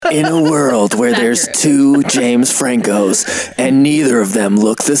In a world where there's two James Francos and neither of them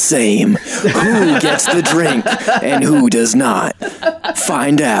look the same, who gets the drink and who does not?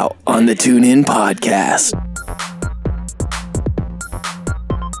 Find out on the Tune In Podcast.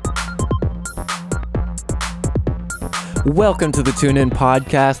 Welcome to the Tune In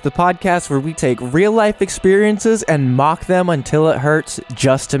Podcast, the podcast where we take real-life experiences and mock them until it hurts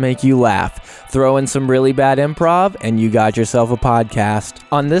just to make you laugh. Throw in some really bad improv, and you got yourself a podcast.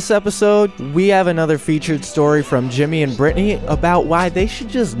 On this episode, we have another featured story from Jimmy and Brittany about why they should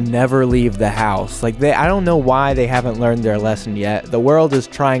just never leave the house. I don't know why they haven't learned their lesson yet. The world is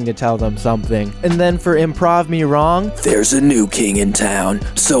trying to tell them something. And then for Improv Me Wrong, there's a new king in town,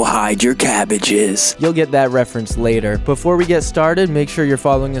 so hide your cabbages. You'll get that reference later. Before we get started, make sure you're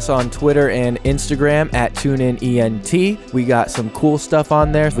following us on Twitter and Instagram at TuneInENT. We got some cool stuff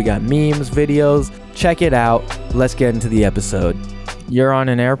on there. We got memes, videos. Check it out. Let's get into the episode. You're on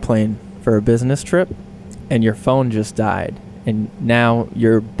an airplane for a business trip, and your phone just died, and now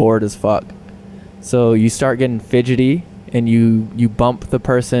you're bored as fuck. So you start getting fidgety, and you bump the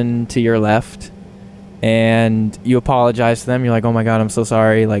person to your left, and you apologize to them. You're like, oh my God, I'm so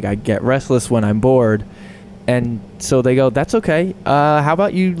sorry. I get restless when I'm bored. And so they go, that's okay. How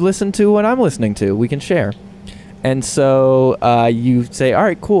about you listen to what I'm listening to? We can share. And so you say, all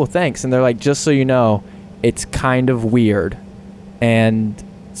right, cool, thanks. And they're like, just so you know, it's kind of weird. And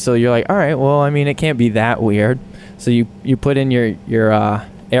so you're like, all right, well, I mean, it can't be that weird. So you put in your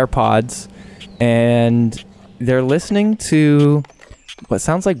AirPods, and they're listening to what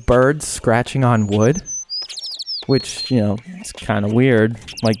sounds like birds scratching on wood, which, it's kind of weird.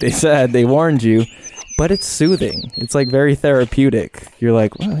 Like they said, they warned you. But it's soothing. It's very therapeutic. You're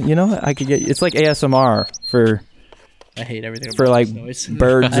like, well, I could get. It's like ASMR for. I hate everything for noise.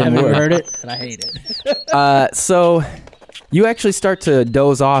 Birds I and haven't wood. heard it, and I hate it. So you actually start to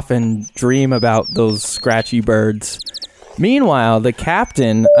doze off and dream about those scratchy birds. Meanwhile, the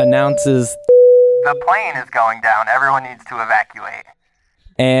captain announces the plane is going down. Everyone needs to evacuate.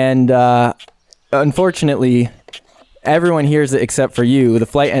 And unfortunately, everyone hears it except for you. The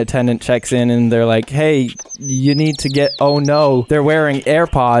flight attendant checks in and they're like, hey, you need to get, oh no, they're wearing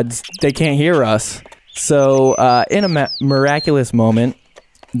AirPods. They can't hear us. So in a miraculous moment,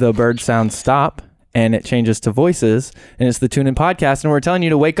 the bird sounds stop and it changes to voices, and it's the Tune In Podcast, and we're telling you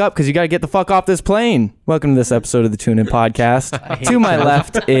to wake up because you got to get the fuck off this plane. Welcome to this episode of the Tune In Podcast. To my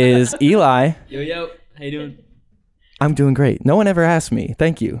left is Eli. Yo, how you doing? I'm doing great. No one ever asked me.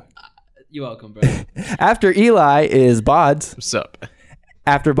 Thank you. You're welcome, bro. After Eli is Bods. What's up?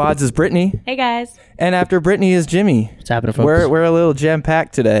 After Bods is Brittany. Hey, guys. And after Brittany is Jimmy. What's happening, folks? We're a little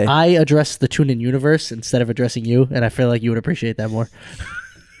jam-packed today. I address the TuneIn universe instead of addressing you, and I feel like you would appreciate that more.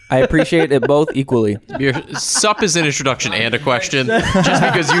 I appreciate it both equally. Your sup is an introduction and a question, just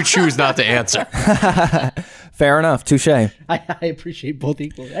because you choose not to answer. Fair enough. Touche. I appreciate both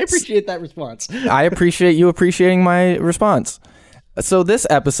equally. I appreciate that response. I appreciate you appreciating my response. So this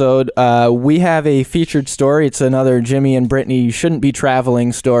episode, we have a featured story. It's another Jimmy and Brittany shouldn't be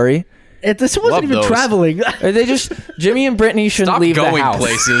traveling story. This wasn't Love even those. traveling. Jimmy and Brittany shouldn't Stop leave the going house.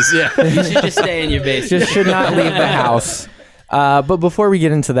 places. Yeah. You should just stay in your basement. Just should not leave the house. But before we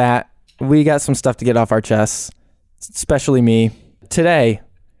get into that, we got some stuff to get off our chests, especially me. Today,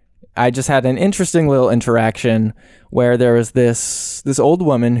 I just had an interesting little interaction where there was this old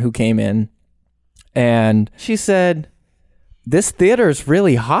woman who came in, and she said, this theater's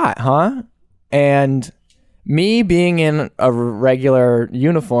really hot, huh? And me being in a regular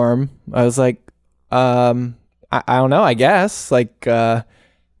uniform, I was like, I don't know, I guess.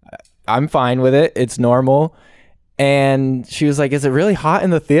 I'm fine with it. It's normal. And she was like, is it really hot in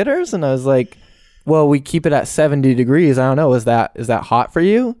the theaters? And I was like, well, we keep it at 70 degrees. I don't know. Is that hot for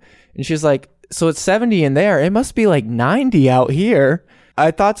you? And she's like, so it's 70 in there. It must be 90 out here. I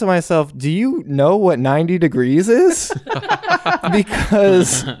thought to myself, do you know what 90 degrees is?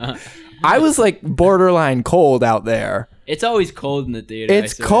 Because I was borderline cold out there. It's always cold in the theater.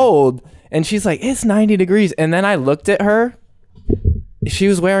 It's cold. And she's like, it's 90 degrees. And then I looked at her. She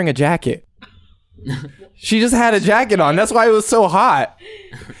was wearing a jacket. She just had a jacket on. That's why it was so hot.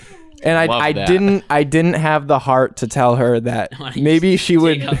 And I didn't have the heart to tell her that maybe she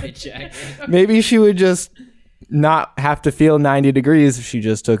would just not have to feel 90 degrees if she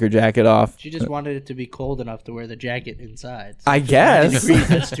just took her jacket off. She just wanted it to be cold enough to wear the jacket inside. I guess. 90 degrees,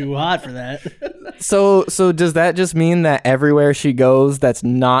 that's too hot for that. So does that just mean that everywhere she goes that's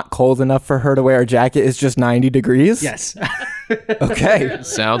not cold enough for her to wear a jacket is just 90 degrees? Yes. Okay.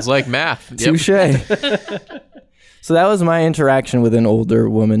 Sounds like math. Yep. Touche. So that was my interaction with an older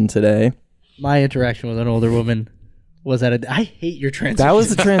woman today. My interaction with an older woman Was that I hate your transition. That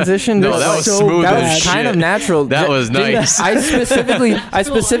was the transition. No, that was smooth That as was kind shit. of natural. That was nice. I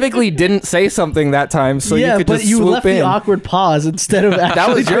specifically didn't say something that time, so you could but just you swoop left in. the awkward pause instead of actually That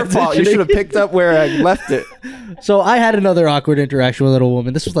was your fault. You should have picked up where I left it. So I had another awkward interaction with a little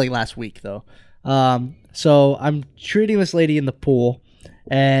woman. This was like last week though. So I'm treating this lady in the pool,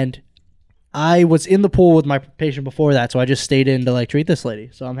 and I was in the pool with my patient before that, so I just stayed in to like treat this lady.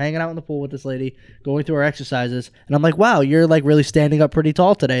 So I'm hanging out in the pool with this lady, going through our exercises, and I'm like, "Wow, you're like really standing up pretty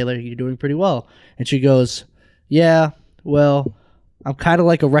tall today. Like you're doing pretty well." And she goes, "Yeah, well, I'm kind of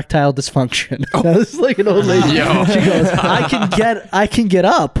like erectile dysfunction." That was like an old lady. Yo. She goes, "I can get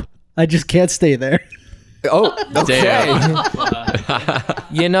up. I just can't stay there." Oh, okay.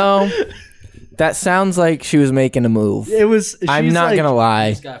 You know, that sounds like she was making a move. It was. I'm she's not like- gonna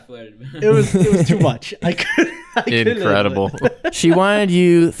lie. Just got flirted. It was too much. I couldn't handle Incredible. it. She wanted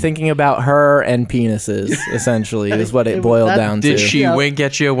you thinking about her and penises, essentially, is what it boiled down to. Did she Yeah. wink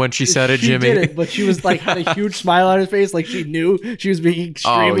at you when she said it, She Jimmy? didn't, but she was like had a huge smile on her face, like she knew she was being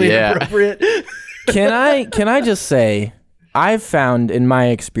extremely yeah. inappropriate. Can I just say, I've found in my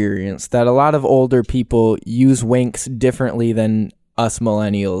experience that a lot of older people use winks differently than us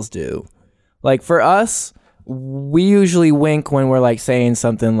millennials do. Like for us, we usually wink when we're like saying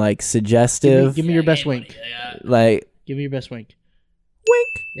something like suggestive. Give me your best wink. Like Give me your best wink. wink.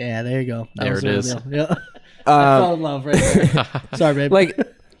 Yeah, there you go. That There was it the is. deal. Yeah. I fell in love right there. Sorry, babe.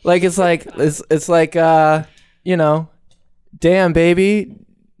 Like it's like you know, damn baby,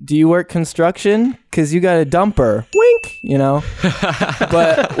 do you work construction? Cause you got a dumper. Wink, you know.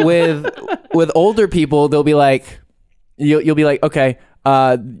 But with older people, they'll be like, you'll be like, okay,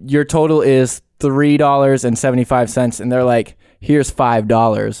 your total is $3.75, and they're like, here's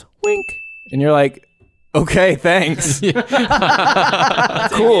 $5. Wink, and you're like, okay, thanks. Cool.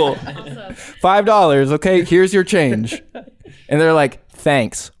 $5. Okay, here's your change. And they're like,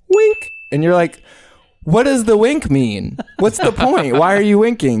 thanks. Wink. And you're like, what does the wink mean? What's the point? Why are you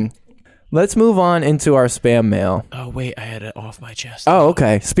winking? Let's move on into our spam mail. Oh, wait, I had it off my chest. Oh,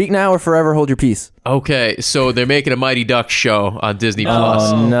 okay. Speak now or forever hold your peace. Okay, so they're making a Mighty Ducks show on Disney Plus.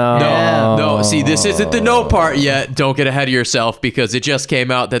 Oh, no. No, see, this isn't the no part yet. Don't get ahead of yourself because it just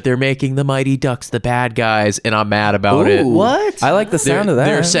came out that they're making the Mighty Ducks the bad guys, and I'm mad about it. Ooh. What? I like the sound of that.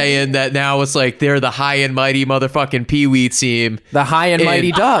 They're saying that now it's like they're the high and mighty motherfucking Pee-wee team. the high and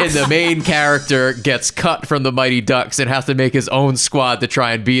mighty ducks. And the main character gets cut from the Mighty Ducks and has to make his own squad to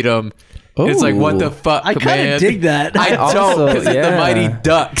try and beat them. It's like, what the fuck, I kind man? of dig that. I also- don't, because it's yeah. the Mighty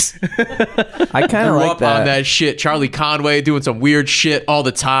Ducks. I kind of Grew like up that. on that shit. Charlie Conway doing some weird shit all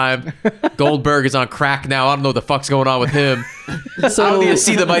the time. Goldberg is on crack now. I don't know what the fuck's going on with him. I don't need to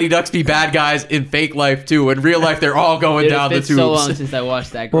see the Mighty Ducks be bad guys in fake life too. In real life, they're all going Dude, down it's the been tubes. so long since I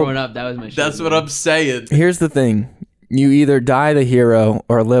watched that. Growing up, that was my shit. That's what I'm saying. Here's the thing. You either die the hero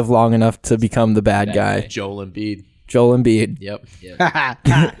or live long enough to become the bad guy. Joel Embiid. Joel Embiid. Yep.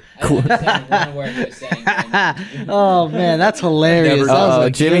 Oh man, that's hilarious. Never That was Oh,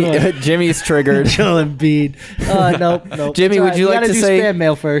 a good one. Jimmy's triggered. Joel Embiid. Nope. Jimmy, It's would you all right. like gotta to do say- spam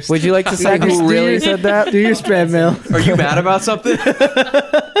mail first? Would you like to say Do who really your- said that? Do your spam mail. Are you mad about something?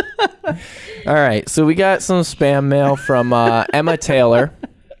 All right, so we got some spam mail from Emma Taylor.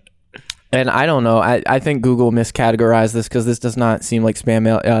 And I don't know. I think Google miscategorized this because this does not seem like spam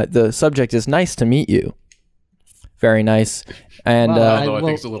mail. The subject is nice to meet you. Very nice. And Wow, Although I well-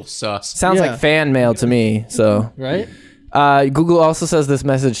 think it's a little sus. sounds Yeah. like fan mail to me. So Right? Google also says this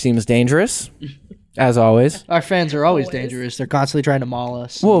message seems dangerous, as always. Our fans are always dangerous. They're constantly trying to maul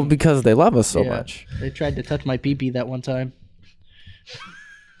us. Well, because they love us so Yeah. much. They tried to touch my pee-pee that one time.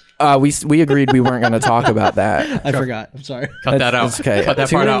 We agreed we weren't going to talk about that. I forgot. I'm sorry. Cut that out. That's okay. Cut that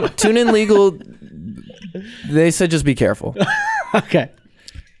part out. Tune in legal. They said just be careful. Okay.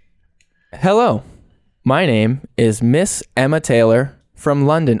 Hello, my name is Miss Emma Taylor from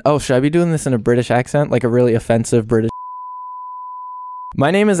London. Oh, should I be doing this in a British accent, like a really offensive British?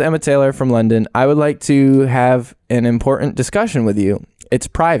 My name is Emma Taylor from London. I would like to have an important discussion with you. It's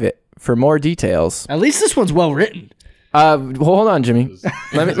private. For more details, At least this one's well written. hold on, Jimmy.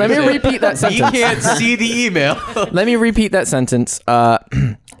 Let me repeat that He sentence. can't see the email. Let me repeat that sentence.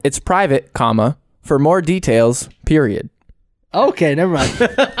 It's private, comma, for more details, period. Okay, never mind.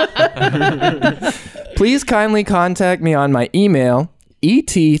 Please kindly contact me on my email,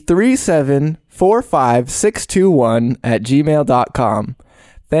 et3745621@gmail.com.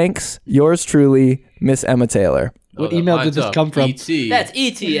 Thanks, yours truly, Miss Emma Taylor. What email did this come from? E.T. That's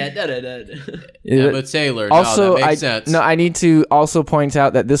E.T. at da-da-da. Emma Taylor. No, Also, that makes sense. I need to also point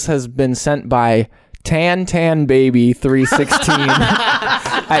out that this has been sent by TanTanBaby316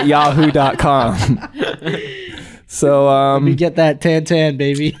 at yahoo.com. So We get that tan,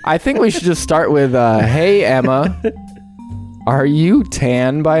 baby. I think we should just start with, hey, Emma, are you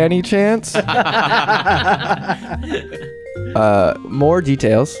tan by any chance? More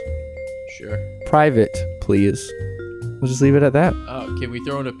details. Sure. Private, please. We'll just leave it at that. Can we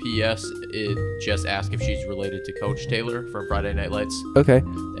throw in a PS? Just ask if she's related to Coach Taylor from Friday Night Lights. Okay.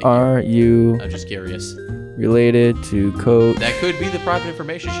 Are you I'm just curious. related to Coach That could be the private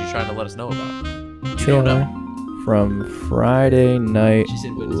information she's trying to let us know about. You don't Taylor know. from Friday Night She's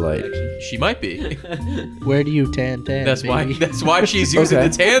in witness Light? protection. She might be. Where do you tan? That's why. baby? That's why she's using Okay.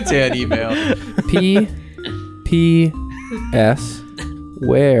 the Tan email. P.S.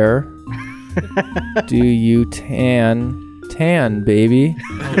 Where do you tan, baby?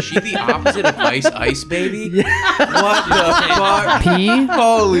 Oh, is she the opposite of Ice Baby? What the fuck? P.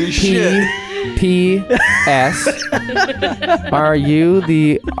 Holy shit. P.S. Are you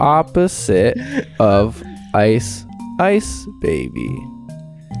the opposite of Ice Baby?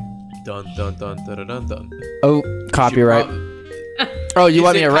 Dun dun dun dun dun dun. Oh, copyright. Oh, you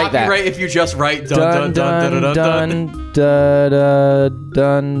want me to write that? Copyright if you just write dun dun dun dun dun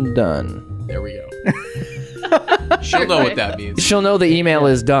dun. dun. There we go. She'll know what that means. She'll know the email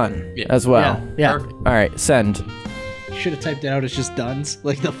is done Yeah. as well. Yeah. Perfect. All right, send. Should have typed it out as just duns,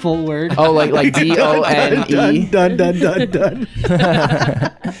 like the full word. Oh, like D-O-N-E. Dun.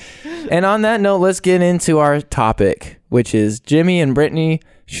 And on that note, let's get into our topic, which is Jimmy and Brittany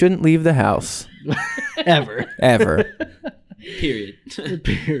shouldn't leave the house Ever. ever. Period.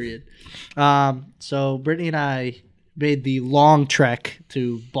 Period. So Brittany and I made the long trek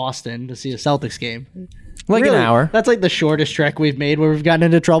to Boston to see a Celtics game. Like Really, an hour. That's like the shortest trek we've made where we've gotten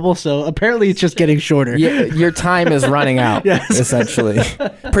into trouble. So apparently it's just getting shorter. Yeah, your time is running out, Yes. essentially.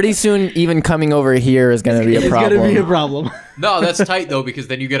 Pretty soon, even coming over here is going to be a It's problem. gonna be a problem. No, that's tight though because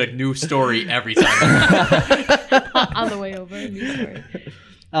then you get a new story every time. On the way over. New story.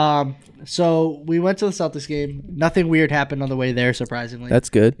 So we went to the Celtics game. Nothing weird happened on the way there, surprisingly. That's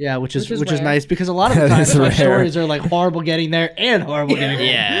good. yeah, which is Which is rare. nice because a lot of the That times is our rare. stories are like horrible getting there and horrible getting home.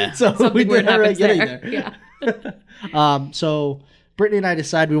 Yeah. So we Something did weird all right happens getting there. there. Yeah. So Brittany and I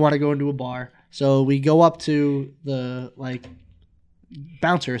decide we want to go into a bar. So we go up to the like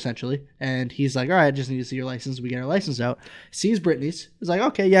bouncer essentially, and he's like, "All right, I just need to see your license." We get our license out. Sees Brittany's. He's like,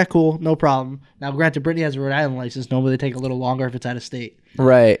 "Okay, yeah, cool, no problem." Now, granted, Brittany has a Rhode Island license. Normally, they take a little longer if it's out of state.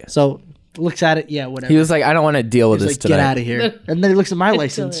 Right. So looks at it, yeah, whatever. He was like, I don't want to deal with He's this like, tonight. "Get out of here!" And then he looks at my It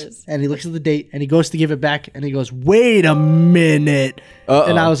license, still is. and he looks at the date, and he goes to give it back, and he goes, "Wait a minute!" Uh-oh.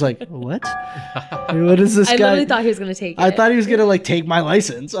 And I was like, "What? What is this I guy?" literally thought he was gonna take it. I thought he was gonna like take my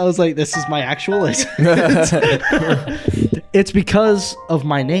license. I was like, "This is my actual license." It's because of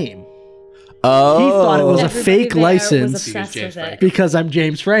my name. Oh. He thought it was a Everybody fake there was license obsessed James with it. Franco. because I'm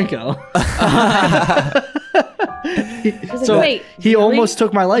James Franco. He was like, So wait, he really? almost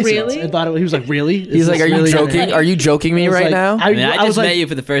took my license Really? and thought he was like, "Really?" He's like, are you joking? Are you joking me right now? I mean, I just was met like, you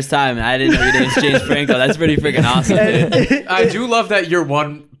for the first time, and I didn't know your name's James Franco. That's pretty freaking awesome, dude. I do love that your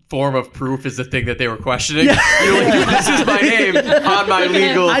one form of proof is the thing that they were questioning. You're like, this is my name on my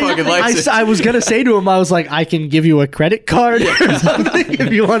legal fucking license. I was gonna say to him, I was like, "I can give you a credit card or something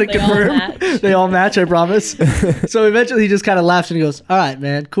if you want to They all confirm." match. They all match, I promise. So eventually, he just kind of laughs and he goes, "All right,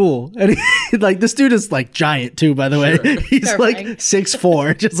 man, cool." And he, like this dude is like giant too, by the way. He's Terrifying. like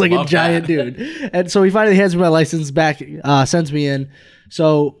 6'4", just like Love a giant that. dude. And so he finally hands me my license back, sends me in.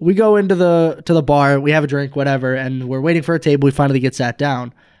 So we go into the bar, we have a drink, whatever, and we're waiting for a table. We finally get sat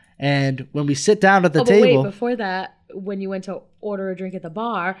down. And when we sit down at the Oh, but table, wait, before that, when you went to order a drink at the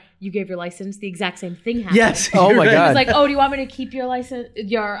bar, you gave your license. The exact same thing happened. yes, Oh you're my right. God. He was like, "Oh, do you want me to keep your license,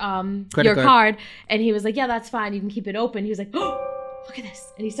 your Credit card. card?" And he was like, "Yeah, that's fine. You can keep it open." He was like, "Oh, look at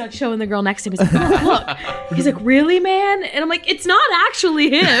this!" And he starts showing the girl next to him. He's like, "Oh, look." He's like, "Really, man?" And I'm like, "It's not actually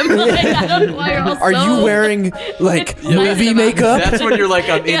him." Like, I don't know why you're all Are so- you wearing like Yeah. movie makeup? That's when you're like,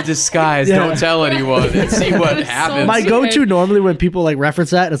 I'm in disguise. Yeah. Don't tell anyone and see what So happens. My weird. go-to normally when people like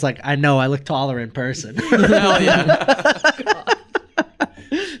reference that is like, "I know I look taller in person," Hell yeah.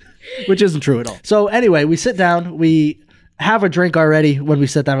 which isn't true at all. So anyway, we sit down. We have a drink already when we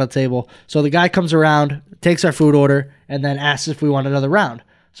sit down at the table. So the guy comes around, takes our food order, and then asks if we want another round.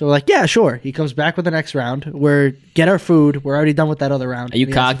 So we're like, "Yeah, sure." He comes back with the next round. Get our food. We're already done with that other round. Are you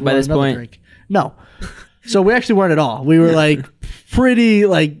And he asks if cocked we by want this another point? drink. No. So we actually weren't at all. We were like pretty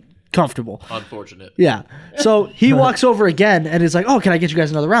like comfortable. Unfortunate. Yeah. So he walks over again and is like, "Oh, can I get you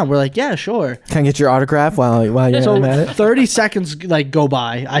guys another round?" We're like, "Yeah, sure." Can I get your autograph while you're So at it? 30 seconds like go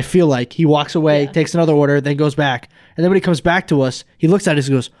by. I feel like he walks away, takes another order, then goes back. And then when he comes back to us, he looks at us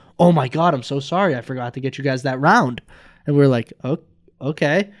and goes, "Oh my God, I'm so sorry. I forgot to get you guys that round." And we're like, "Oh,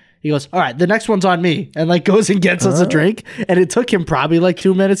 okay." He goes, all right, the next one's on me, and like goes and gets us a drink. And it took him probably like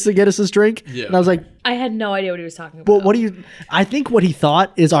 2 minutes to get us his drink. Yeah. And I was like, I had no idea what he was talking about. well, what do you? I think what he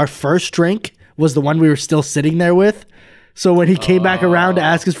thought is our first drink was the one we were still sitting there with. So when he came back around to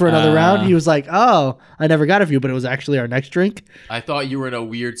ask us for another round, he was like, "Oh, I never got a few, but it was actually our next drink." I thought you were in a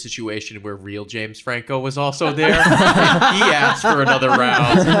weird situation where real James Franco was also there. And he asked for another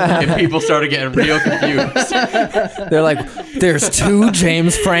round, and people started getting real confused. They're like, there's 2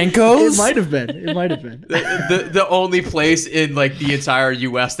 James Francos? It might have been. It might have been. The only place in like the entire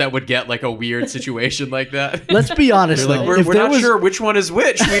U.S. that would get like a weird situation like that. Let's be honest, They're though. like, If we're there not was- sure which one is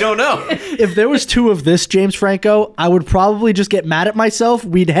which. We don't know. If there was 2 of this James Franco, I would probably just get mad at myself.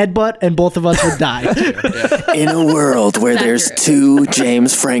 We'd headbutt, and both of us would die. In a world where there's 2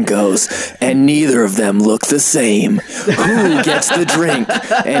 James Francos and neither of them look the same, who gets the drink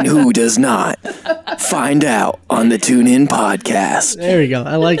and who does not? Find out on the TuneIn podcast. There we go.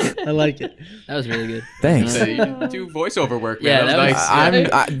 I like it. I like it. That was really good. Thanks. So you do voiceover work, Yeah, man. That was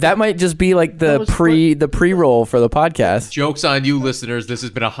nice. That might just be like the pre-roll for the podcast. Joke's on you, listeners. This has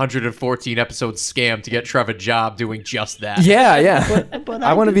been a 114 episode scam to get Trevor a job doing just that. Yeah. But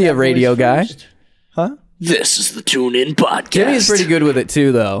I wanna did be a that radio voice guy. first. This is the TuneIn podcast. Jimmy's pretty good with it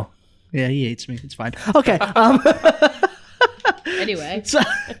too, though. Yeah, he hates me. It's fine. Okay. Anyway,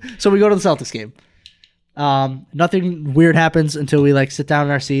 So we go to the Celtics game. Nothing weird happens until we like sit down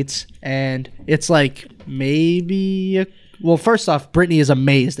in our seats, and it's like well, first off, Brittany is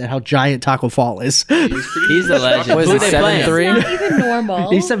amazed at how giant Taco Fall is. He's the legend. Was Who it they playing? 7'3"? it's not even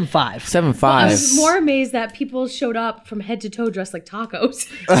normal. He's 7'5". 7'5". I was more amazed that people showed up from head to toe dressed like tacos.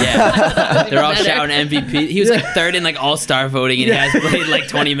 Yeah. They're all Better. shouting MVP. He was like third in like all-star voting, and he has played like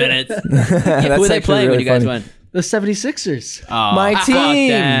 20 minutes. Who were they actually playing when really you guys funny. went? The 76ers. Oh, My fuck team.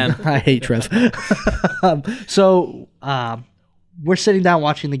 them. I hate Trev. So we're sitting down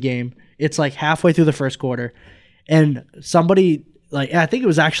watching the game. It's like halfway through the first quarter, and somebody I think it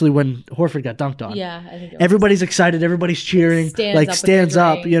was actually when Horford got dunked on. Yeah, I think it was. Everybody's excited. Everybody's cheering. Stands up with stands their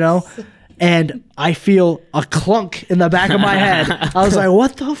up. You know. drinks. And I feel a clunk in the back of my head. I was like,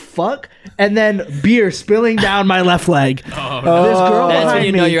 "What the fuck?" And then beer spilling down my left leg. This girl That's when behind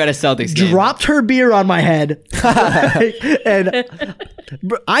you me know you're at a Celtics game. dropped her beer on my head, and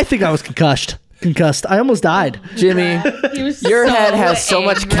I think I was concussed. I almost died. Jimmy, He was your so head has so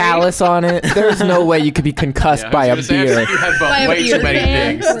much angry. callus on it. There's no way you could be concussed by a I was gonna beer. say, you had By a way beer too many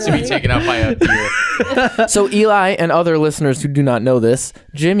can. things to be taken out by a beer. So Eli and other listeners who do not know this,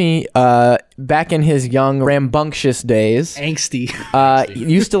 Jimmy, back in his young rambunctious days, Angsty.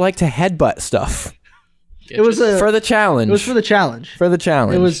 used to like to headbutt stuff It was for the challenge. It was for the challenge. For the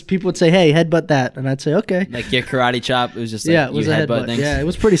challenge. It was people would say, "Hey, headbutt that," and I'd say, "Okay." Like your karate chop, it was just like Yeah, it was you a headbutt headbutt. things. Yeah, it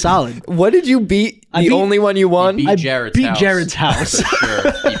was pretty solid. What did you beat? I The beat- only one you won? beat I Jared's beat house. Jared's house.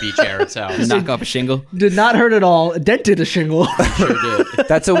 Sure, he beat Jared's house. Knock off a shingle. Did not hurt at all. Dented a shingle. Sure did.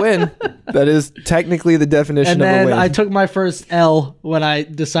 That's a win. That is technically the definition And of a then win. I took my first L when I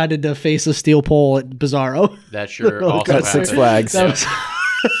decided to face a steel pole at Bizarro. That sure also Got Six happened. Flags. That was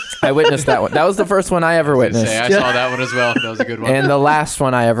I witnessed that one. That was the first one I ever witnessed. Say, I saw that one as well. That was a good one. And the last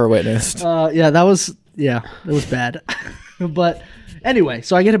one I ever witnessed. it was bad. But anyway,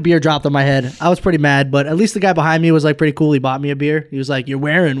 so I get a beer dropped on my head. I was pretty mad, but at least the guy behind me was like pretty cool. He bought me a beer. He was like, "You're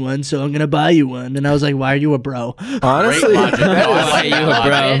wearing one, so I'm gonna buy you one." And I was like, "Why are you a bro?" Great Honestly, logic. No, I Why like you that a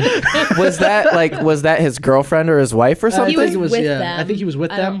logic. bro? was that his girlfriend or his wife or something? He was think it was- with yeah, them. I think he was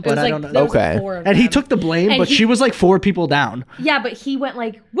with I them, don't- it but was I like- don't know. there was like Okay. 4 of And he them. took the blame, And but he- she was like 4 people down. Yeah, but he went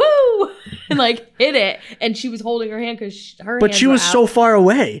like woo and like hit it, and she was holding her hand because her. But hands she were was out. so far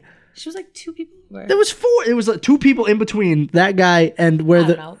away. She was like 2 people. Where, There was 4. It was like 2 people in between that guy and where I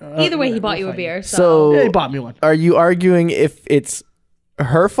the. don't know. Either way, he bought you a beer. So- Yeah, he bought me one. Are you arguing if it's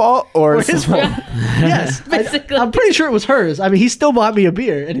her fault or His fault. Yes, Basically. I'm pretty sure it was hers. I mean, he still bought me a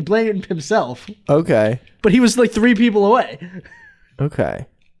beer and he blamed himself, Okay. but he was like 3 people away. Okay.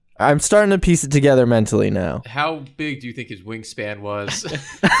 I'm starting to piece it together mentally now. How big do you think his wingspan was?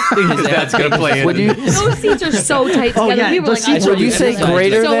 Because that's going to play Would into you Those seats are so tight together. yeah, we were those like, seats I are- would you say So,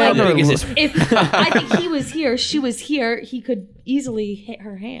 greater so, than like, How big is or this? if I think he was here, she was here, he could easily hit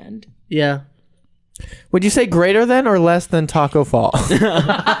her hand. Yeah. would you say greater than or less than Taco Fall?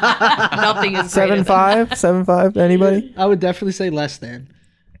 Nothing is greater than 7'5"? 7'5"? Anybody? I would definitely say less than.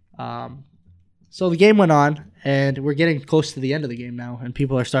 So the game went on, and we're getting close to the end of the game now, and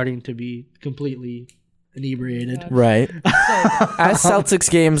people are starting to be completely inebriated. Right. As Celtics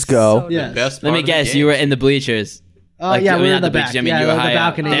games go. Yeah. best Let part me of the guess, game. you were in the bleachers. Yeah, I mean, we're not in the bleachers, back. I mean, Yeah, you were the high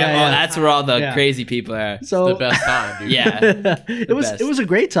balcony. up. Yeah, Oh, yeah. that's where all the Yeah. crazy people are. So the best time, dude. Yeah. it was best. a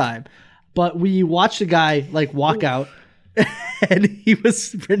great time, but we watched a guy like walk out, and he was.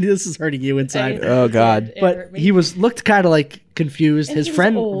 Brittany, this is hurting you inside. Oh, God. But he looked kind of like confused. And His he was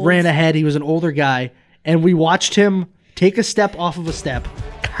friend old. ran ahead. He was an older guy, and we watched him take a step off of a step,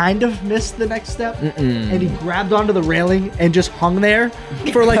 kind of missed the next step, and he grabbed onto the railing and just hung there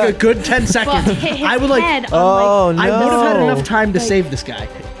for like a good 10 seconds. But hit his I would like. head on, Oh, no. I would have had enough time to save this guy.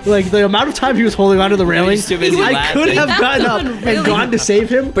 Like the amount of time he was holding onto the railing, just too busy I laughing. could have gotten up That and was gone to save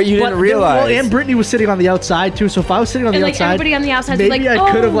him. But you didn't realize. Well, and Brittany was sitting on the outside too. So if I was sitting on and the like outside, everybody on the outside was maybe like,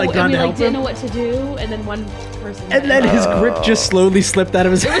 I could have like "Oh," gone and we to like help didn't him. know what to do, and then one person. And then his grip just slowly slipped out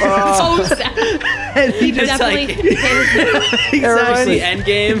of his hand. so sad. And he just Definitely. like- hit his- exactly. The end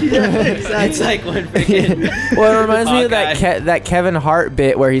game. It's like when freaking. Well, it reminds me of Hawkeye. that Kevin Hart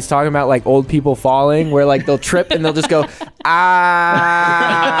bit where he's talking about like old people falling, where like they'll trip and they'll just go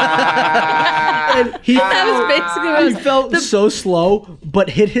ah. And he, That was basically what it he was. felt so slow, but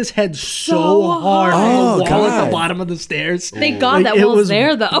hit his head so So hard on hard. the wall at God. the bottom of the stairs. Thank God Like, that it wall's was-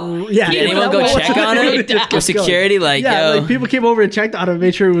 there though. Yeah, Did anyone that go wall- check on It him? just kept Was security like, Yeah, yo? like people came over and checked on him,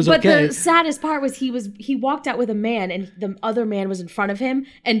 made sure he was But okay. the saddest part was he walked out with a man, and the other man was in front of him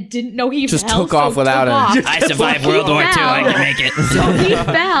and didn't know he Just fell, took off so without him. off. I survived World War II. I can make it. So he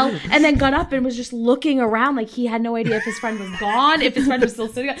fell and then got up and was just looking around like he had no idea if his friend was gone, if his friend was still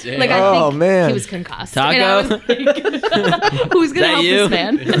sitting. Like I Oh, think man. he was concussed. Taco? And I was like, who's gonna That help you?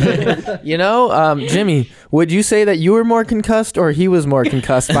 this man? You know, Jimmy, would you say that you were more concussed or he was more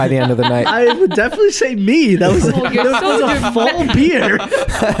concussed by the end of the night? I would definitely say me. That was, Oh, you're that so was a full beer.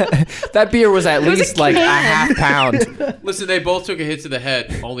 That beer was at was a least like a can. half pound. Listen, they both took a hit to the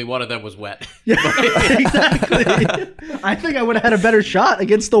head. Only one of them was wet. Exactly. I think I would have had a better shot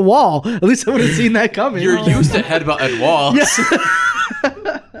against the wall. At least I would have seen that coming. You're used to headbutting walls.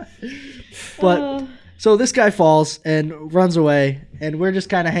 But so this guy falls and runs away, and we're just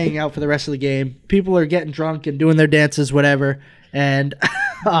kind of hanging out for the rest of the game. People are getting drunk and doing their dances, whatever. And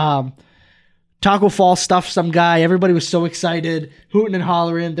Taco Fall stuffed some guy. Everybody was so excited, hooting and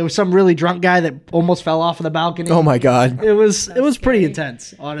hollering. There was some really drunk guy that almost fell off of the balcony. Oh my God. It was pretty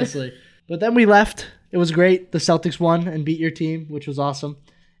intense, honestly. But then we left. It was great. The Celtics won and beat your team, which was awesome.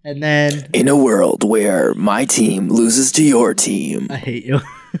 And then In a world where my team loses to your team. I hate you.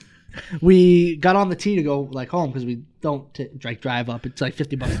 We got on the T to go like home because we don't drive up. It's like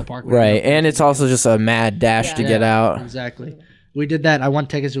 $50 to park. Right. And it's also just a mad dash to get out. Exactly. We did that. I won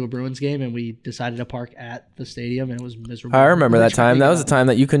tickets to a Bruins game, and we decided to park at the stadium, and it was miserable. I remember We that time. That was the it time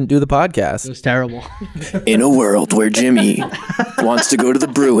that you couldn't do the podcast. was terrible. In a world where Jimmy wants to go to the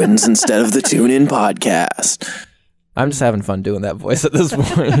Bruins instead of the Tune In podcast. I'm just having fun doing that voice at this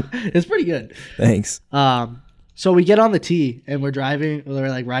point. It's pretty good. Thanks. So we get on the T, and we're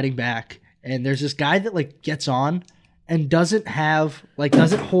like riding back, and there's this guy that like gets on and doesn't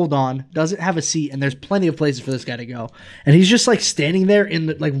hold on, doesn't have a seat, and there's plenty of places for this guy to go, and he's just like standing there in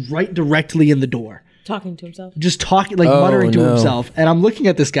the like right directly in the door. Talking to himself. Just talking, like Oh, muttering to no. himself. And I'm looking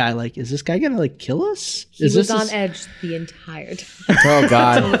at this guy like, is this guy gonna like kill us? He Is was this on his- edge the entire time. Oh So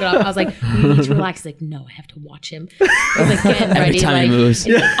God. look it up. I was like, you need to relax. He's like, no, I have to watch him. I was like, getting ready. time he like, moves.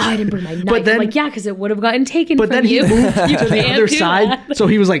 and he's like, oh, I didn't bring my knife. then- I'm like, yeah, because it would have gotten taken But from then he you. moved You to the can't other do side, that. so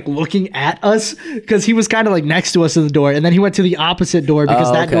he was like looking at us because he was kind of like next to us in the door, and then he went to the opposite door because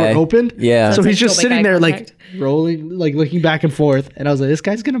Oh, that okay. door opened. Yeah. So So he's it's just like, go sitting make eye there like contact. rolling, like looking back and forth, and I was like, this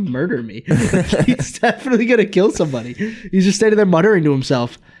guy's gonna murder me. He's definitely gonna kill somebody. He's just standing there muttering to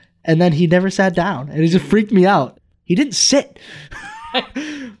himself, and then he never sat down, and it just freaked me out. He didn't sit.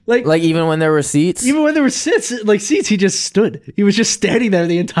 Like even when there were seats? Even when there were seats, he just stood. He was just standing there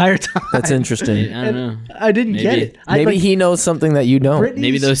the entire time. That's interesting. I don't know. I didn't get Maybe. it. I, Maybe like, he knows something that you don't. Brittany's-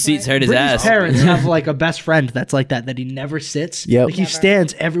 Maybe those seats hurt his Brittany's ass. parents have like a best friend that's like that he never sits. Yep. Like he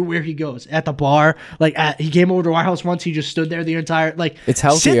stands everywhere he goes. At the bar, he came over to our house once, he just stood there the entire It's Sit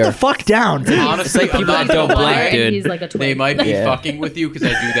healthier. the fuck down. Honestly, people I'm that not don't gonna blink, lie. dude. He's like a twin. They might be Yeah. fucking with you because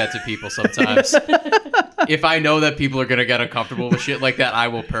I do that to people sometimes. If I know that people are gonna get uncomfortable with shit like that, I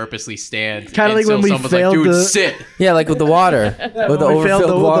will purposely stand. Kinda like until when we someone's failed like, dude, the- sit. Yeah, like with the water. With the when we failed overfilled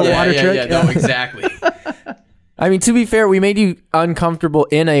the water. water trick. No, exactly. I mean, to be fair, we made you uncomfortable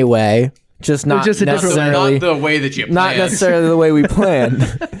in a way, just not just a different way. necessarily. Not the way that you Not planned. necessarily the way we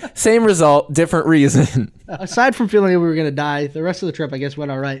planned. Same result, different reason. Aside from feeling like we were gonna die, the rest of the trip I guess went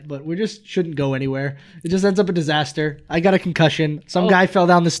all right, but we just shouldn't go anywhere. It just ends up a disaster. I got a concussion. Some guy fell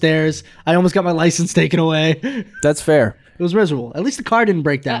down the stairs. I almost got my license taken away. It That's fair. was miserable. At least the car didn't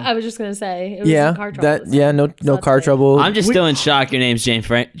break down. I was just gonna say, it was Yeah, some car trouble. no that's car good. trouble. I'm just still in shock. Your name's James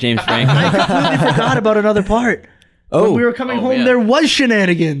Frank. I completely forgot about another part. When we were coming home, man. there was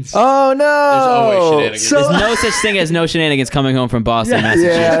shenanigans. Oh no! There's always shenanigans. So- There's no such thing as no shenanigans coming home from Boston,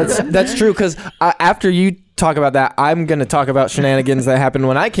 Massachusetts. Yeah, that's true. Because after you talk about that. I'm going to talk about shenanigans that happened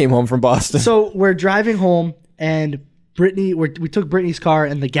when I came home from Boston. So we're driving home, and Brittany, we took Brittany's car,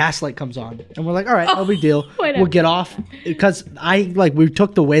 and the gas light comes on, and we're like, all right, no big deal. whatever. We'll get off because we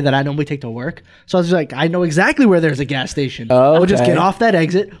took the way that I normally take to work. So I was like, I know exactly where there's a gas station. We'll just Okay. get off that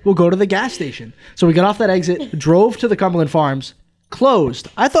exit. We'll go to the gas station. So we got off that exit, drove to the Cumberland Farms. Closed.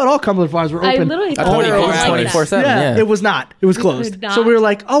 I thought all Cumberland Farms were I open. literally I thought thought they it were was like that. 24/7. Yeah. It was not. It was closed. could not. So we were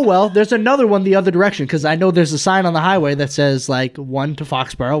like, oh, well, there's another one the other direction because I know there's a sign on the highway that says like 1 to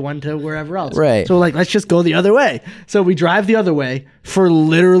Foxborough, 1 to wherever else. Right. So we're like, let's just go the other way. So we drive the other way for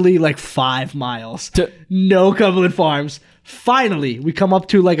literally like 5 miles. No Cumberland Farms. Finally, we come up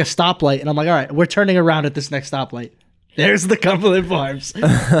to like a stoplight and I'm like, all right, we're turning around at this next stoplight. There's the Cumberland Farms.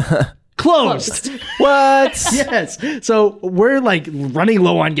 Closed. What? Yes. So we're like running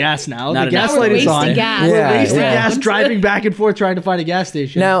low on gas now. Not The gas enough. light We're is on. wasting gas. We're Yeah, wasting yeah. gas driving back and forth trying to find a gas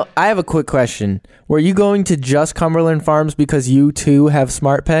station. Now, I have a quick question. Were you going to just Cumberland Farms because you too have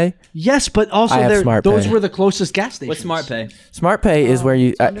Smart Pay? Yes, but also I have Smart those Pay. were the closest gas stations. What's Smart Pay? Smart Pay is where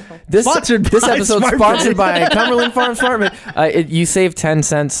you. This Sponsored this by episode Smart sponsored Pay. by Cumberland Farms Smart Pay. You save 10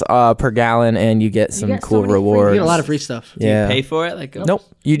 cents per gallon and you get some get so cool many free- rewards. You get a lot of free stuff. Yeah. Pay for it? Like Nope.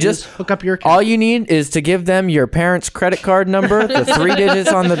 You just Hook up your account. all you need is to give them your parents' credit card number, the 3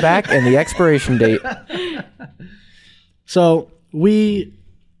 digits on the back, and the expiration date. So we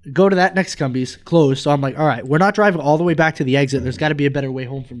go to that next Cumbies, closed. So I'm like, all right, we're not driving all the way back to the exit. There's got to be a better way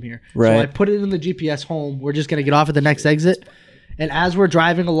home from here. So Right. I put it in the GPS home. We're just going to get off at the next exit. And as we're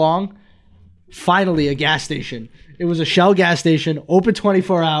driving along, finally a gas station. It was a Shell gas station, open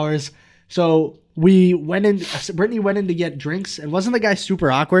 24 hours. So we went in, Brittany went in to get drinks. And wasn't the guy super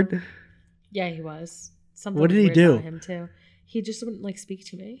awkward? Yeah, he was. Something What did he weird do? about Him too. He just wouldn't like speak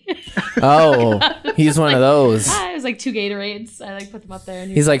to me. Oh, he's one of those. It was like 2 Gatorades. I like put them up there, and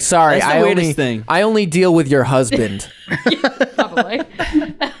he He's like, sorry, That's the I weirdest only thing. I only deal with your husband. probably.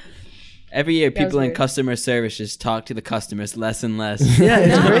 every year, was people in weird. customer service just talk to the customers less and less. Yeah,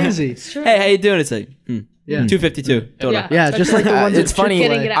 it's crazy. Hey, how you doing? It's like, Yeah. 252. Total. Yeah, just like the ones It's at funny.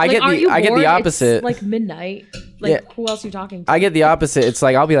 Chick-fil-A. Getting it out. I Like, get aren't the you I get the bored? opposite. It's like midnight. Like, Yeah. who else are you talking to? I get the opposite. It's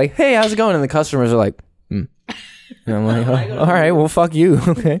like I'll be like, "Hey, how's it going?" And the customers are like, And I'm like, oh, "All right, well, fuck you."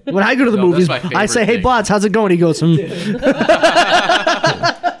 Okay. When I go to the No, that's movies, my I favorite say, "Hey, thing. Bods, how's it going?" He goes,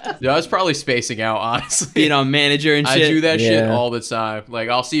 Yeah, I was probably spacing out, honestly. Being on manager and I shit. do that shit Yeah. all the time. Like,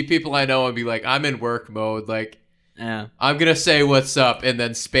 I'll see people I know and be like, I'm in work mode. Like, Yeah. I'm going to say what's up and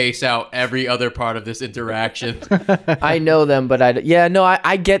then space out every other part of this interaction. I know them, but I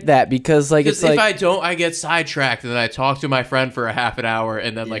get that because like Because it's if like I don't, I get sidetracked and then I talk to my friend for a half an hour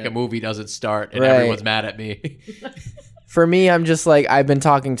and then like a movie doesn't start and Right. everyone's mad at me. for me, I'm just like I've been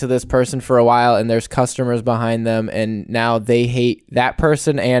talking to this person for a while, and there's customers behind them, and now they hate that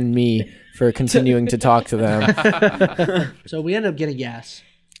person and me for continuing to talk to them. So we ended up getting gas,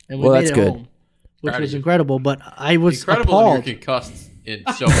 and we Well, made that's it good. home, which Proud was of you. incredible. But I was Incredible when appalled. you're concussed in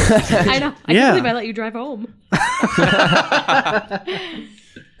so much situations. I know. I Yeah. can't believe I let you drive home.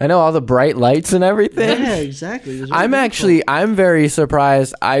 I know all the bright lights and everything. Yeah, exactly. It was really I'm very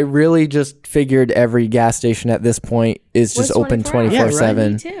surprised. I really just figured every gas station at this point is just Was open 24 hours.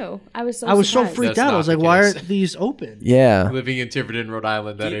 24/7. Me too. I was so. I was so surprised. freaked That's out. I not was the like, "Why case. aren't these open?" Yeah. Living in Tiverton, Rhode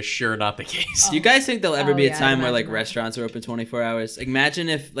Island, that is sure not the case. Do you guys think there'll ever Oh, be a yeah, I time where imagine like that. restaurants are open 24 hours? Like, imagine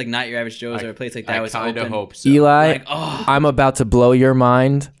if like Not Your Average Joe's or a place like that I was kind of open. hope so. Eli, Like, oh. I'm about to blow your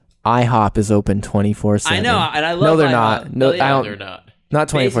mind. IHOP is open 24/7. I know, and I love No, they're IHOP. not. No, Oh, yeah. I No, don't. they're not. Not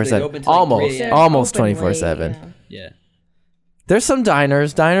Basically, 24/7. open till, like, 3 Almost. a.m. They're Almost open late, 24/7. yeah. Yeah. There's some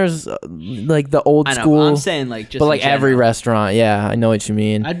diners, like the old I know. school, I'm saying like just but in like every general. restaurant. Yeah, I know what you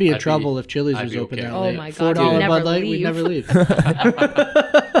mean. I'd be in I'd trouble if Chili's I'd was be open okay that with late. Oh my God, $4 you'd never Bud Light, we'd leave. never leave.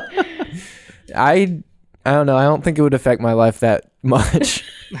 I don't know. I don't think it would affect my life that much.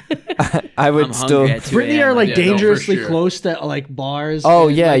 I would I'm still. hungry at 2 Brittany a.m. are like Yeah, no, for dangerously sure. close to like bars. Oh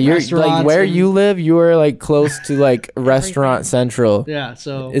and, yeah, like, you're like restaurants where and- you live. You are like close to like Restaurant Central. Yeah,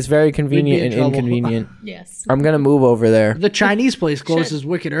 so It's very convenient in and trouble. inconvenient. Yes. I'm gonna move over there. the Chinese place closes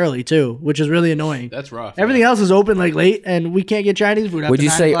wicked early too, which is really annoying. That's rough. Everything else is open like late, and we can't get Chinese food. Would after you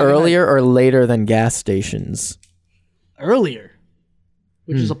 9 say o'clock at night. earlier or later than gas stations? Earlier,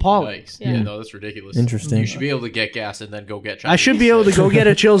 which is appalling. Yikes. Yeah, no, that's ridiculous. Interesting. You should be able to get gas and then go get Chinese. I should be able to go get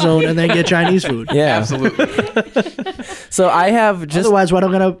a chill zone and then get Chinese food. Yeah. Absolutely. So I have just Otherwise, what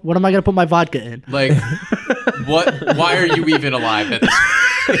am I gonna put my vodka in? Like, what? Why are you even alive at this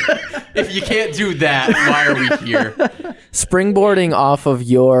point? If you can't do that, why are we here? springboarding off of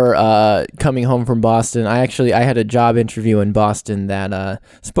your coming home from Boston. I had a job interview in Boston that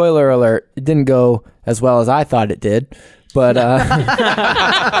spoiler alert, it didn't go as well as I thought it did. But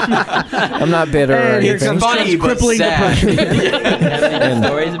I'm not bitter or And here anything. comes Funny, but crippling sad. depression. Have any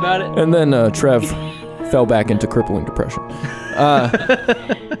stories about it? And then Trev fell back into crippling depression.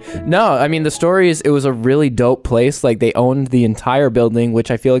 No, I mean, the story is it was a really dope place. Like, they owned the entire building,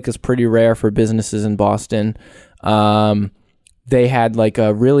 which I feel like is pretty rare for businesses in Boston. They had like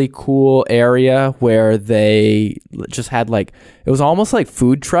a really cool area where they just had like, it was almost like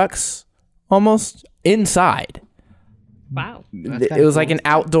food trucks almost inside. Wow. It was like an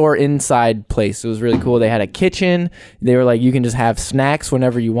outdoor inside place. It was really cool. They had a kitchen. They were like, you can just have snacks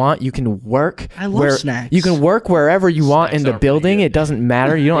whenever you want. You can work. I love snacks. You can work wherever you want in the are pretty building. good. It doesn't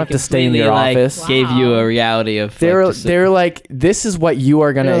matter. You don't have to stay in Completely, your like, office. Gave you a reality of. They're like, just- they're like, this is what you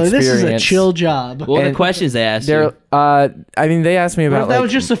are gonna This experience. is a chill job. what were the and questions they asked They're you? I mean, they asked me What about if that like,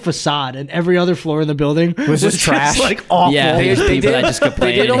 was just a facade and every other floor in the building was just trash? like awful. Yeah, they, there's they people did, that just they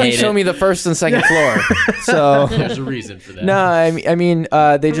complain did and only hate show it. me the first and second floor. So There's a reason for that. no, I mean,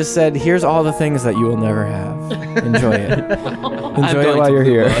 they just said, here's all the things that you will never have. Enjoy it. Enjoy it going while to you're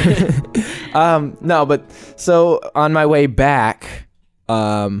Blue here. No, but so on my way back,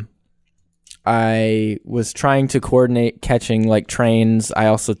 I was trying to coordinate catching like trains. I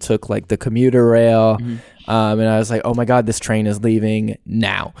also took like the commuter rail. And I was like, oh my God, this train is leaving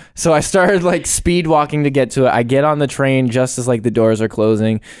now. So I started like speed walking to get to it. I get on the train just as like the doors are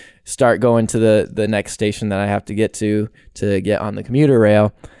closing, start going to the next station that I have to get get on the commuter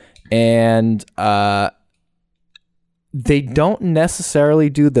rail. And they don't necessarily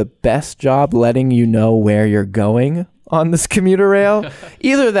do the best job letting you know where you're going on this commuter rail.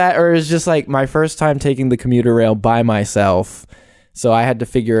 Either that or it's just like my first time taking the commuter rail by myself. So I had to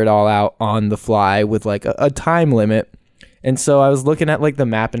figure it all out on the fly with like a time limit. And so I was looking at like the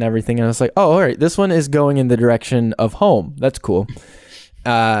map and everything, and I was like, oh, all right, this one is going in the direction of home. That's cool.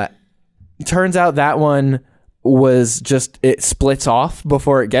 Turns out that one was just, it splits off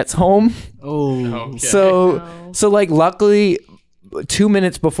before it gets home. Oh, Okay. So like luckily 2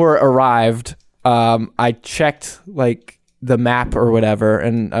 minutes before it arrived, I checked like the map or whatever,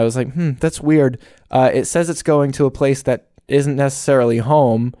 and I was like, that's weird. It says it's going to a place that isn't necessarily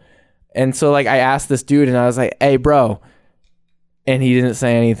home. And so like I asked this dude and I was like, hey bro, and he didn't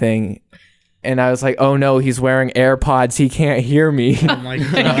say anything. And I was like, oh no, he's wearing AirPods, he can't hear me. oh my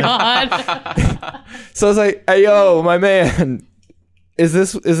God. God. So I was like, hey yo, my man, is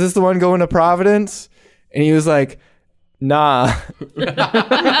this the one going to Providence? And he was like, nah.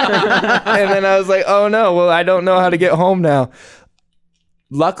 And then I was like, oh no, well, I don't know how to get home now.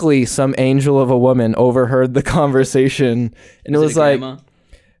 Luckily, some angel of a woman overheard the conversation, and it was like,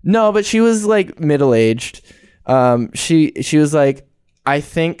 no, but she was like middle-aged. She was like, I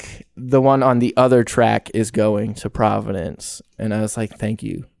think the one on the other track is going to Providence. And I was like, thank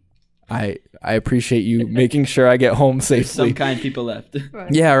you. I appreciate you making sure I get home safely. Some kind people left.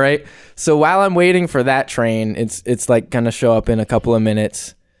 Yeah, right. So while I'm waiting for that train, it's like gonna show up in a couple of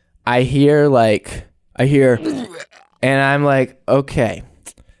minutes. I hear, and I'm like, okay,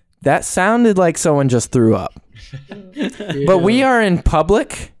 that sounded like someone just threw up. But we are in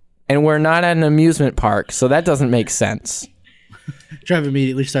public and we're not at an amusement park, so that doesn't make sense. Trev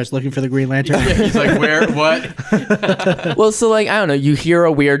immediately starts looking for the Green Lantern. He's like, where? What? Well, so like, I don't know, you hear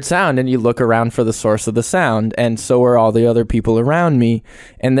a weird sound and you look around for the source of the sound, and so are all the other people around me.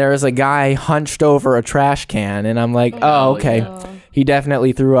 And there is a guy hunched over a trash can, and I'm like, oh, okay. no. He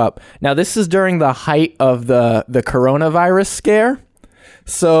definitely threw up. Now, this is during the height of the coronavirus scare.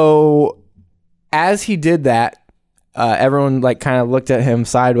 So as he did that, everyone like kind of looked at him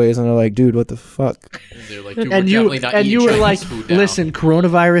sideways and they're like, dude, what the fuck? And they're like, dude, we're And definitely not eating you were Chinese like, food now. listen,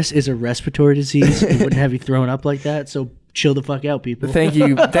 coronavirus is a respiratory disease. We wouldn't have you thrown up like that. So chill the fuck out, people. Thank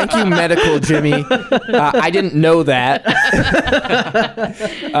you, medical Jimmy. I didn't know that.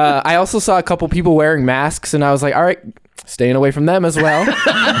 I also saw a couple people wearing masks, and I was like, all right, staying away from them as well.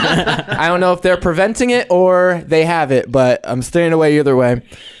 I don't know if they're preventing it or they have it, but I'm staying away either way.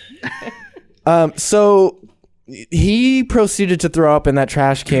 So he proceeded to throw up in that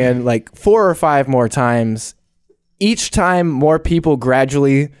trash can like 4 or 5 more times. Each time, more people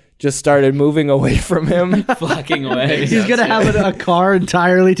gradually just started moving away from him. Fucking away. He's going to have a car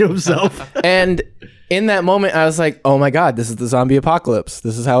entirely to himself. And in that moment, I was like, oh my God, this is the zombie apocalypse.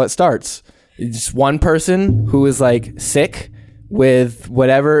 This is how it starts. Just one person who is like sick with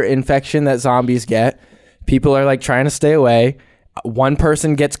whatever infection that zombies get. People are like trying to stay away. One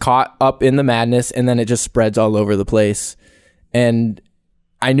person gets caught up in the madness, and then it just spreads all over the place. And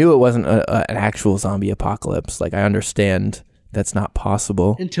I knew it wasn't an actual zombie apocalypse. Like, I understand that's not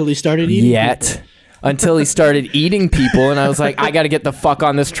possible Until he started eating yet. Until he started eating people, and I was like, I got to get the fuck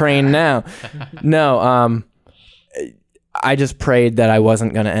on this train now. No, I just prayed that I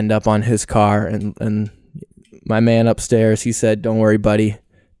wasn't going to end up on his car. And my man upstairs, he said, "Don't worry, buddy.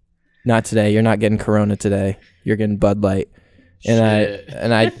 Not today. You're not getting Corona today. You're getting Bud Light."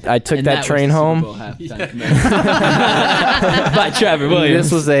 And I took that train home. By Trevor Williams.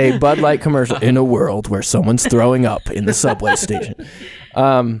 This was a Bud Light commercial. In a world where someone's throwing up in the subway station.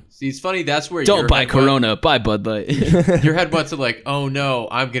 See, it's funny. That's where Don't buy Corona, buy Bud Light. Your head went to like, oh no,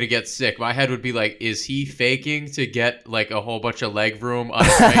 I'm gonna get sick. My head would be like, is he faking to get like a whole bunch of leg room on a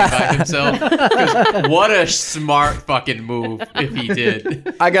train by himself? 'Cause what a smart fucking move if he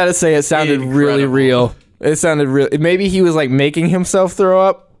did. I gotta say, it sounded really Incredible. real. It sounded real. Maybe he was like making himself throw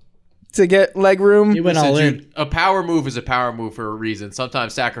up to get leg room. He went Listen, all in. dude, a power move is a power move for a reason.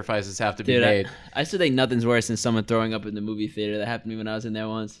 Sometimes sacrifices have to be Dude, made. I still think nothing's worse than someone throwing up in the movie theater. That happened to me when I was in there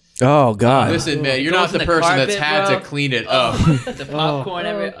once. Oh God. Listen, man, you're Goes not the in person the that's carpet, had bro. to clean it up. The popcorn,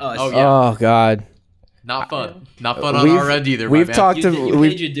 everything. Oh yeah, Oh God. not fun. Not fun on our end either. We've my man. talked You to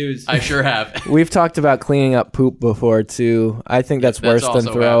paid your dues. I sure have. we've talked about cleaning up poop before too. I think that's That's worse than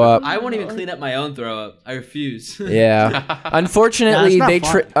also throw up. I won't even clean up my own throw up. I refuse. Yeah. Unfortunately, Nah, it's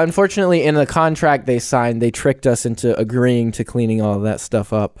not fun. unfortunately in the contract they signed, they tricked us into agreeing to cleaning all of that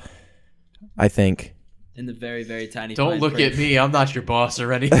stuff up. I think. In the very, very tiny. Don't fine look print. at me. I'm not your boss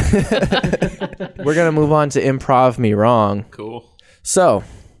or anything. We're gonna move on to Improv Me Wrong. Cool. So,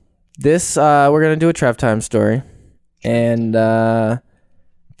 this we're gonna do a Trev Time story, and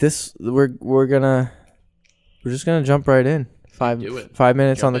this we're just gonna jump right in. Do it. 5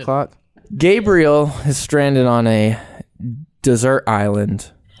 minutes Jump on the in. clock. Gabriel is stranded on a desert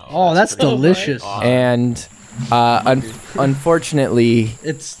island, Oh, that's delicious. and unfortunately,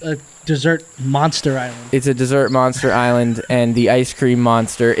 It's a dessert monster island. it's a desert monster island, and the ice cream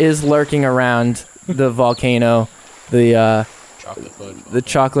monster is lurking around the volcano. Chocolate fudge. The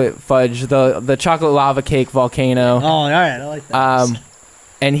chocolate fudge, the chocolate lava cake volcano. Oh, all right, I like that.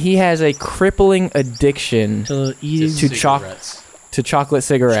 And he has a crippling addiction So eating. to Cigarettes. to chocolate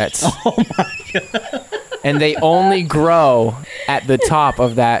cigarettes. Oh my god. And they only grow at the top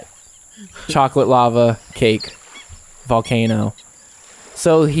of that chocolate lava cake volcano.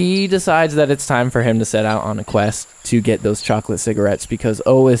 So he decides that it's time for him to set out on a quest to get those chocolate cigarettes because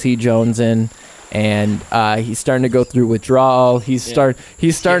is he jonesing, and he's starting to go through withdrawal. He's starting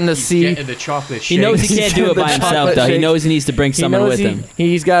to see. Getting the chocolate He knows he shakes. can't do it The by himself, chocolate though. He shakes. knows he needs to bring someone with him.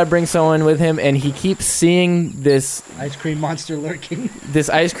 He's got to bring someone with him, and he keeps seeing this Ice cream monster lurking.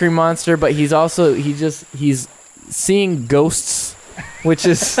 ice cream monster, but he's seeing ghosts, which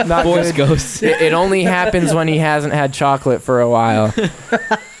is not Force good. ghosts. It only happens when he hasn't had chocolate for a while.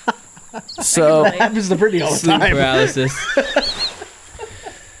 So, That happens to Brittany all the Sleep time. paralysis.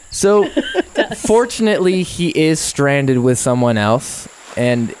 so fortunately, he is stranded with someone else,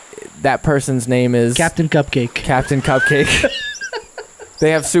 and that person's name is Captain Cupcake. Captain Cupcake.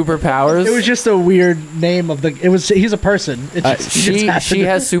 They have superpowers. It was just a weird name of the. He's a person. It just, he just she happened to-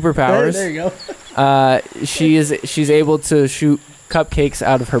 has superpowers. There you go. She's able to shoot cupcakes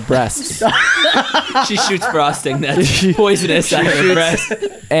out of her breasts. She shoots frosting that's poisonous out of her breast.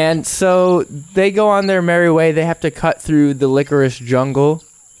 And so they go on their merry way. They have to cut through the licorice jungle,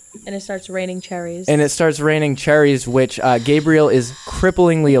 And it starts raining cherries. and it starts raining cherries, which Gabriel is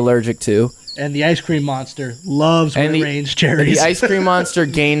cripplingly allergic to. And the ice cream monster loves when And it the- rains cherries. The ice cream monster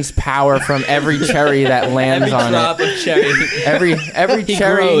gains power from every cherry that lands Every on drop it. of cherry. Every He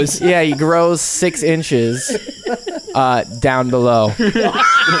cherry, grows. yeah, he grows 6 inches down below.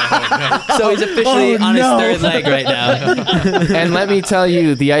 So he's officially on his third leg right now. And let me tell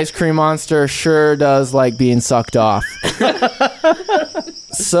you, the ice cream monster sure does like being sucked off.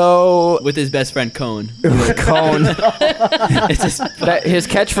 So With his best friend Cone. cone. It's just, His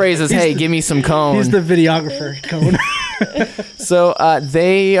catchphrase is, "Hey, give me some cone." He's the videographer, Cone. So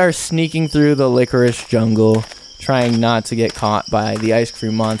they are sneaking through the licorice jungle, trying not to get caught by the ice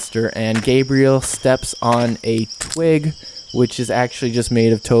cream monster. And Gabriel steps on a twig, which is actually just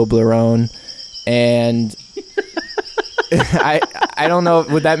made of Toblerone. And I don't know,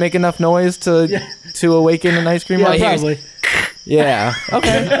 would that make enough noise to awaken an ice cream Yeah, monster? probably. Yeah.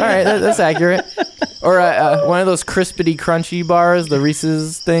 Okay. All right. That's accurate. Or one of those crispity crunchy bars, the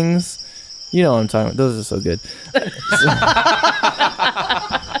Reese's things. You know what I'm talking about. Those are so good.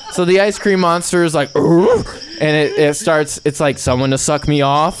 So the ice cream monster is like, "Urgh," and it starts. It's like someone to suck me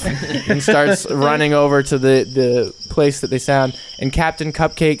off, and starts running over to the place that they sound. And Captain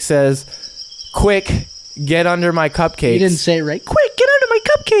Cupcake says, "Quick, get under my cupcakes." He didn't say it right. Quick, get under my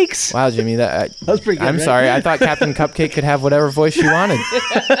cupcakes. Wow, Jimmy, that That was pretty good. I'm right? sorry. I thought Captain Cupcake could have whatever voice she wanted.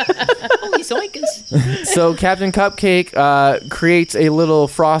 holy zoinkus. So Captain Cupcake creates a little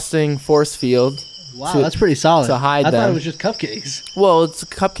frosting force field Wow, that's pretty solid. to hide I thought them. it was just cupcakes. Well, it's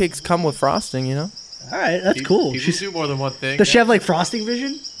cupcakes come with frosting, you know. All right, that's cool. People do more than one thing. Does she have like frosting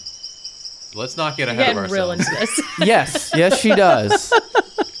vision? Let's not get You're ahead of getting real ourselves. into this. Yes, she does.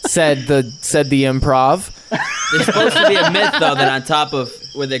 said the improv. There's supposed to be a myth though that on top of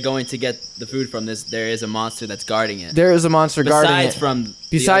where they're going to get the food from, there is a monster that's guarding it. There is a monster guarding it.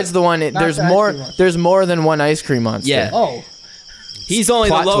 Besides the one, there's the ice more. cream monster. There's more than one ice cream monster. Yeah. Oh, he's only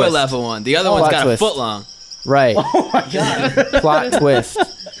Plot the lower twist. level one. The other one's Plot got twist. a foot long. Right. oh my god. Plot twist.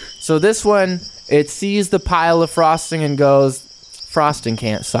 So this one, it sees the pile of frosting and goes, "Frosting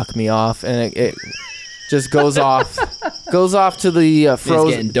can't suck me off," and it just goes off to the getting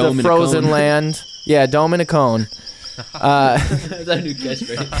frozen dome in a frozen cone. land. Yeah, dome in a cone. That's our new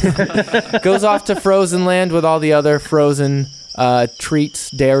catchphrase. Goes off to frozen land with all the other frozen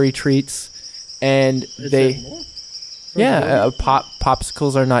treats, dairy treats, and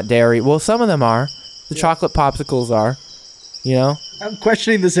popsicles are not dairy. Well, some of them are. The chocolate popsicles are. You know, I'm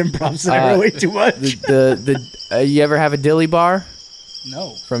questioning this improv scenario way too much. you ever have a dilly bar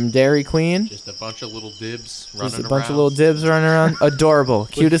No. from Dairy Queen? Just a bunch of little dibs running Just a around. bunch of little dibs running around. Adorable,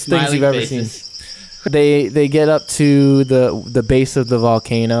 cutest things Smiling you've ever faces. seen. They get up to the base of the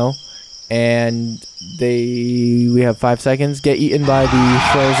volcano, and we have 5 seconds. Get eaten by the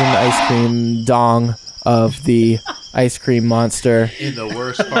frozen ice cream dong of the ice cream monster. And the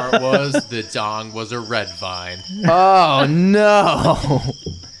worst part was the dong was a red vine. Oh no!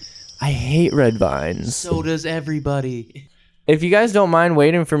 I hate red vines. So does everybody. If you guys don't mind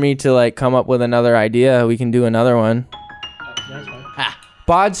waiting for me to like come up with another idea, we can do another one.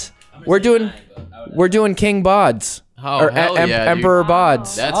 Bods, we're doing King Bods. Oh, hell yeah, dude. Emperor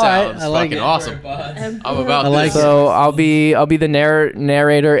Bods. That All right, sounds I like fucking it. awesome. I'm about I like this. So I'll be the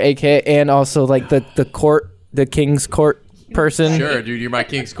narrator, aka, and also like the king's court person. Sure, dude, you're my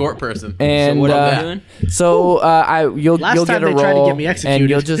King's Court person. And What are we doing? you'll Last get time a they tried to role, get me and executed.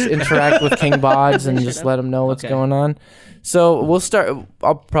 you'll just interact with King Bods and just let him know what's Okay. going on. So we'll start.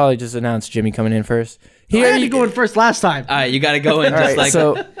 I'll probably just announce Jimmy coming in first. I had to go in first last time. All right, you got to go in All just right, like,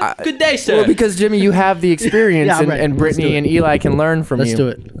 so good day, sir. well, because Jimmy, you have the experience, Yeah, I'm and, ready. and Let's Brittany do it. and Eli can learn from Let's you. do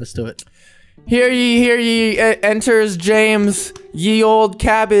it. Let's do it. Hear ye, enters James, ye old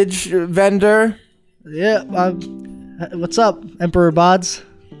cabbage vendor. Yeah. What's up, Emperor Bods?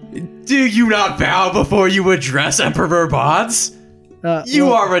 Do you not bow before you address Emperor Bods? You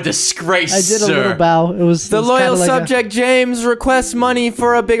well, are a disgrace, I did a sir. little bow. It was The it was loyal kinda like subject James requests money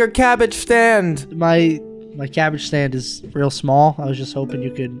for a bigger cabbage stand. my cabbage stand is real small. I was just hoping you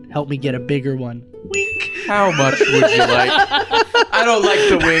could help me get a bigger one. How much would you like? I don't like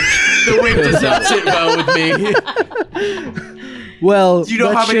the wink. The wink does not sit well with me. Well, Do you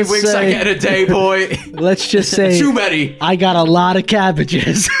know how many winks I get a day, boy? Let's just say Too many. I got a lot of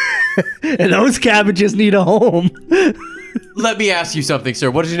cabbages, and those cabbages need a home. Let me ask you something,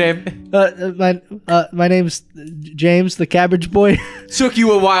 sir. What is your name? My name's James, the Cabbage Boy. Took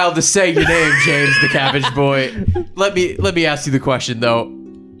you a while to say your name, James the Cabbage Boy. Let me ask you the question though.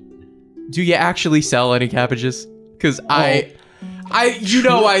 Do you actually sell any cabbages? Because I'm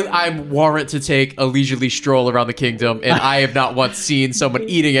warrant to take a leisurely stroll around the kingdom, and I have not once seen someone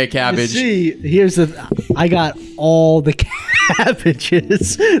eating a cabbage. See, I got all the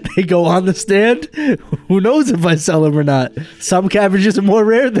cabbages. They go on the stand. Who knows if I sell them or not? Some cabbages are more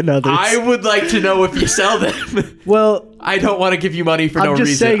rare than others. I would like to know if you sell them. well, I don't want to give you money for I'm no just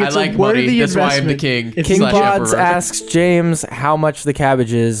reason. saying I it's a like worthy money. That's why I'm the investment. king. If King you- Bods Emperor. asks James how much the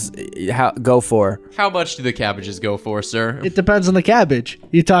cabbages go for. How much do the cabbages go for, sir? it depends on the cabbage.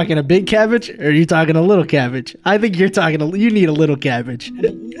 You talking a big cabbage or are you talking a little cabbage? I think you need a little cabbage.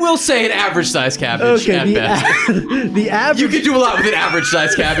 We'll say an average size cabbage Okay, at best. the average. You can do a lot with an average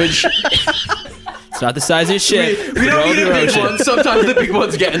size cabbage. it's not the size of your ship. We don't need a big one. Sometimes the big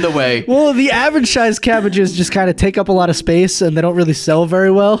ones get in the way. Well, the average size cabbages just kind of take up a lot of space and they don't really sell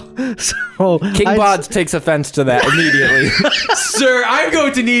very well. So King Bods takes offense to that immediately. Sir, I'm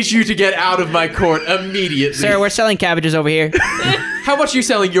going to need you to get out of my court immediately. Sir, we're selling cabbages over here. How much are you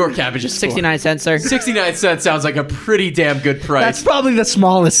selling your cabbages for? 69 cents, sir. 69 cents sounds like a pretty damn good price. That's probably the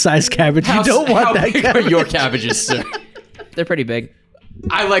smallest size cabbage. You don't want how that big cabbage. are your cabbages, sir? They're pretty big.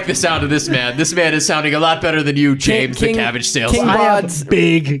 I like the sound of this man. This man is sounding a lot better than you, James, King- the cabbage salesman. King I Bods- have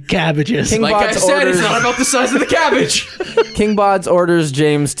big cabbages. King Like I Bods said, orders- it's not about the size of the cabbage. King Bods orders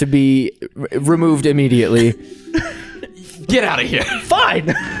James to be removed immediately. Get out of here. Fine.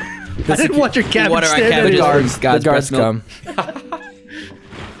 I didn't want your cabbage Water our stand cabbages. there. God's The guards breast milk. come.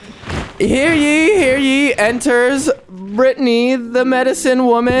 Hear ye, enters Brittany, the medicine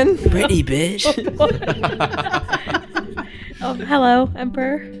woman. Pretty bitch. Oh, hello,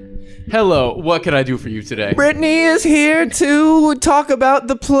 Emperor. Hello, what can I do for you today? Brittany is here to talk about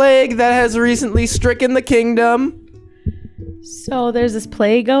the plague that has recently stricken the kingdom. So there's this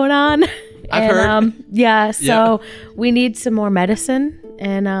plague going on. I've heard. We need some more medicine.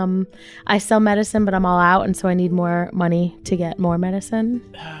 And I sell medicine, but I'm all out. And so I need more money to get more medicine.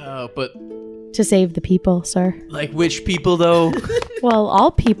 But to save the people, sir. like which people though? Well,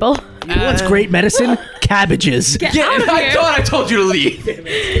 all people. You know what's great medicine? Cabbages. I thought I told you to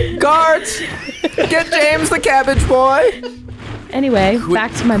leave. Guards, get James the cabbage boy. Anyway,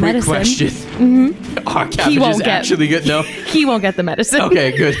 back to my Quick medicine. question. Are won't cabbages get- actually good? No. He won't get the medicine.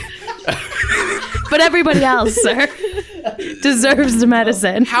 Okay, good. But everybody else, sir, deserves the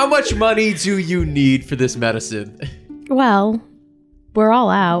medicine. How much money do you need for this medicine? Well, we're all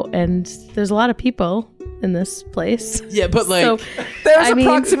out, and there's a lot of people in this place. Yeah, but like, So, There's I mean-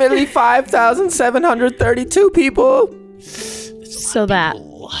 approximately 5,732 people. so that.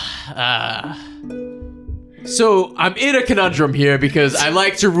 so I'm in a conundrum here because I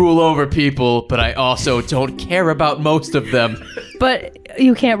like to rule over people, but I also don't care about most of them. But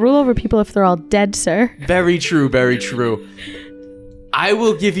you can't rule over people if they're all dead, sir. Very true, very true. I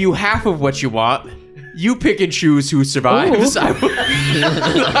will give you half of what you want. You pick and choose who survives. I will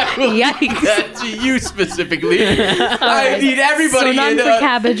give Yikes. that to you specifically. I right. need everybody So none in for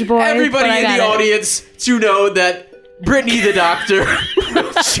Cabbage Boy, everybody but I in the got it. audience to know that Brittany the doctor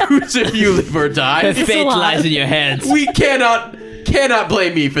will choose if you live or die. It's a lot. lies in your hands. We cannot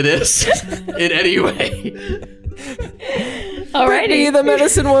blame me for this in any way. Brittany, Alrighty. the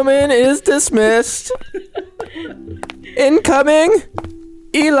medicine woman, is dismissed. Incoming,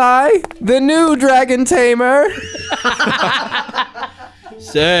 Eli, the new dragon tamer.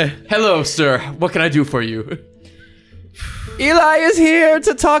 Sir, Hello, sir. What can I do for you? Eli is here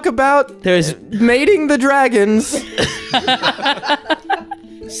to talk about there's mating the dragons.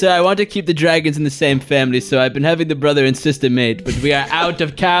 Sir, I want to keep the dragons in the same family, so I've been having the brother and sister mate, but we are out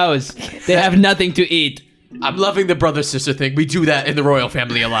of cows. They have nothing to eat. I'm loving the brother-sister thing. We do that in the royal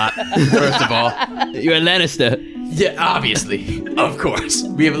family a lot, first of all. You're a Lannister. Yeah, obviously. Of course.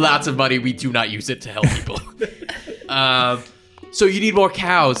 We have lots of money. We do not use it to help people. So you need more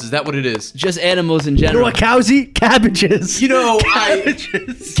cows. Is that what it is? Just animals in You know general. what cows eat? Cabbages. You know,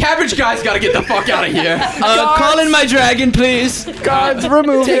 Cabbage Guy's got to get the fuck out of here. Call in my dragon, please. Guards,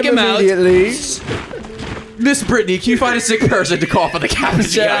 remove Take him him out. immediately. Miss Brittany, can you find a sick person to call for the Cabbage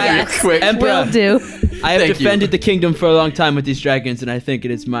Sir, Guy real quick? Emperor, Will do. I have Thank you. defended the kingdom for a long time with these dragons, and I think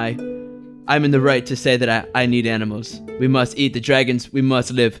it is I'm in the right to say that I need animals. We must eat the dragons. We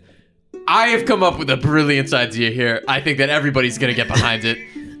must live. I have come up with a brilliant idea here. I think that everybody's going to get behind it.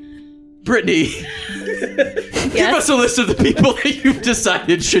 Brittany, give us a list of the people that you've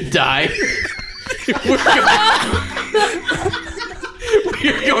decided should die.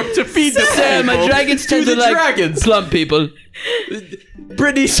 We're going to feed the Sir, my people dragons to tend the to like dragons. plump people.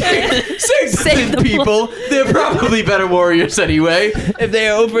 Brittany, save Save the the people. They're probably better warriors anyway. If they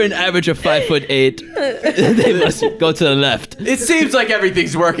are over an average of 5'8", they must go to the left. It seems like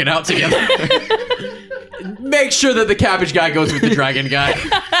everything's working out together. Make sure that the Cabbage Guy goes with the Dragon Guy.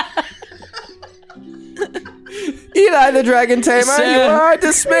 Eli, the dragon tamer, Sir. you are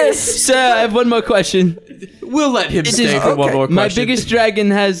dismissed. Sir, I have one more question. We'll let him stay is- for one okay. more question. My biggest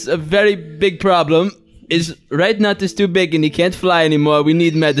dragon has a very big problem. His right nut is too big and he can't fly anymore. We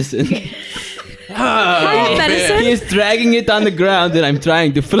need medicine. I need medicine. He is dragging it on the ground and I'm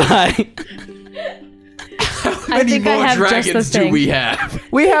trying to fly. How I many think I more have just the dragons do thing. we have?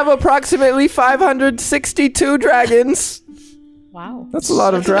 We have approximately 562 dragons. Wow. That's a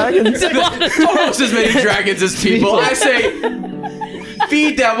lot of dragons. Almost as many dragons as people. I say,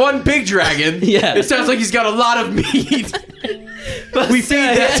 feed that one big dragon. Yeah. It sounds like he's got a lot of meat. We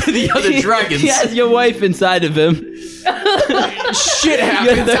feed that to the other dragons. He has your wife inside of him. Shit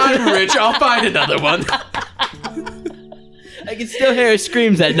happens. I'm rich. I'll find another one. I can still hear her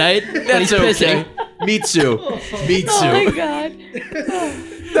screams at night when That's he's pissing. okay. Me too. Me Oh my too. god.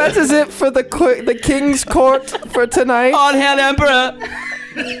 That is it for the king's court for tonight. All hail Emperor!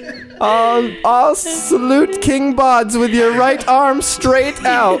 All salute King Bods with your right arm straight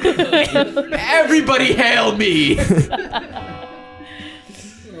out. Everybody hail me.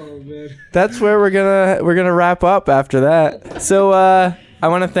 That's where we're gonna wrap up after that. So I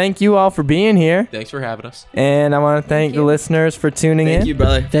want to thank you all for being here, Thanks for having us. and I want to thank the listeners for tuning in. Thank you,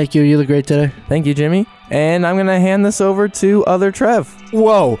 brother. Thank you. You look great today. Thank you, Jimmy. And I'm going to hand this over to Other Trev.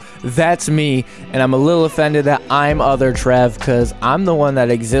 Whoa, that's me. And I'm a little offended that I'm Other Trev because I'm the one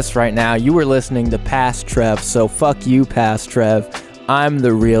that exists right now. You were listening to Past Trev, so fuck you, Past Trev. I'm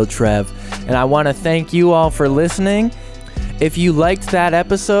the real Trev. And I want to thank you all for listening. If you liked that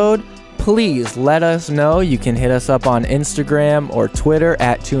episode, please let us know. You can hit us up on Instagram or Twitter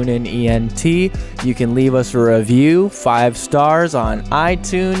at TuneInENT. You can leave us a review, 5 stars on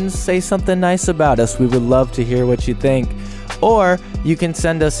iTunes. Say something nice about us. We would love to hear what you think. Or you can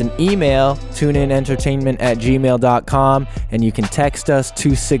send us an email, tuneinentertainment@gmail.com, and you can text us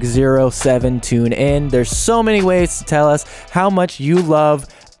 260-7TUNEIN. There's so many ways to tell us how much you love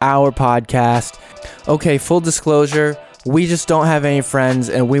our podcast. Okay, full disclosure, we just don't have any friends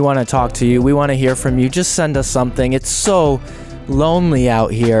and we want to talk to you. We want to hear from you. Just send us something. It's so lonely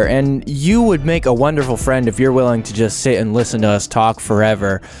out here, and you would make a wonderful friend if you're willing to just sit and listen to us talk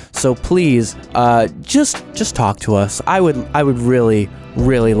forever. So please, just talk to us. I would really,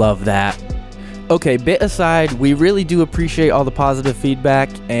 really love that. Okay, bit aside, we really do appreciate all the positive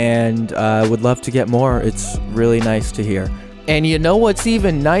feedback and would love to get more. It's really nice to hear. And you know what's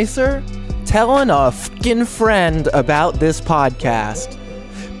even nicer? Telling a fucking friend about this podcast.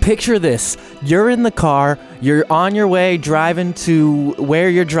 Picture this. You're in the car, you're on your way driving to where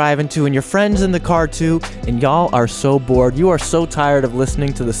you're driving to, and your friend's in the car too, and y'all are so bored. You are so tired of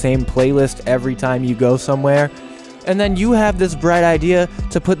listening to the same playlist every time you go somewhere. And then you have this bright idea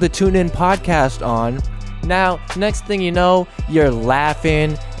to put the Tune In podcast on. Now, next thing you know, you're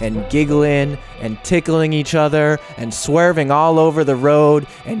laughing and giggling and tickling each other and swerving all over the road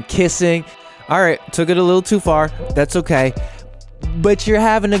and kissing. All right, took it a little too far. That's okay. But you're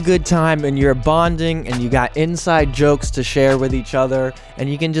having a good time and you're bonding and you got inside jokes to share with each other, and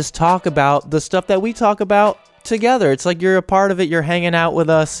you can just talk about the stuff that we talk about together. It's like you're a part of it, you're hanging out with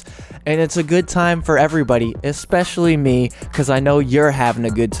us, and it's a good time for everybody, especially me, because I know you're having a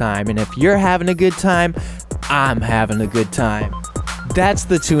good time. And if you're having a good time, I'm having a good time. That's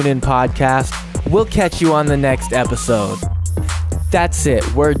the Tune In podcast. We'll catch you on the next episode. That's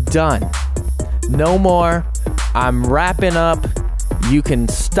it. We're done. No more. I'm wrapping up. You can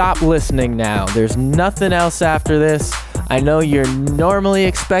stop listening now. There's nothing else after this. I know you're normally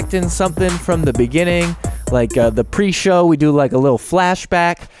expecting something from the beginning, like the pre-show. We do like a little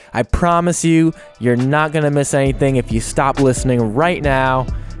flashback. I promise you, you're not going to miss anything if you stop listening right now.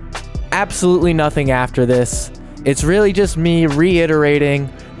 Absolutely nothing after this. It's really just me reiterating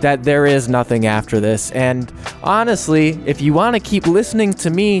that there is nothing after this. And honestly, if you want to keep listening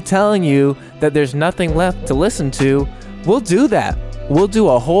to me telling you that there's nothing left to listen to, we'll do that. We'll do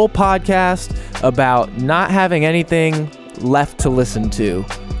a whole podcast about not having anything left to listen to.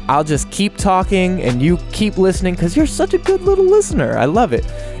 I'll just keep talking and you keep listening because you're such a good little listener. I love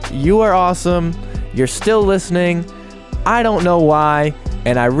it. You are awesome. You're still listening. I don't know why,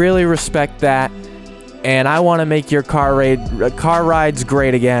 and I really respect that. And I want to make your car rides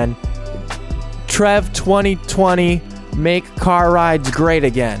great again. Trev 2020, make car rides great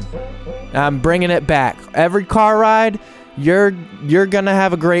again. I'm bringing it back. Every car ride, you're gonna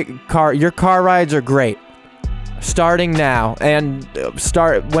have a great car. Your car rides are great. Starting now, and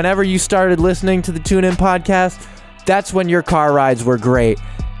whenever you started listening to the Tune In podcast, that's when your car rides were great.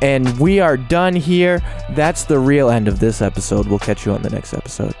 And we are done here. That's the real end of this episode. We'll catch you on the next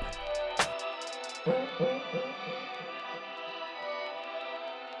episode.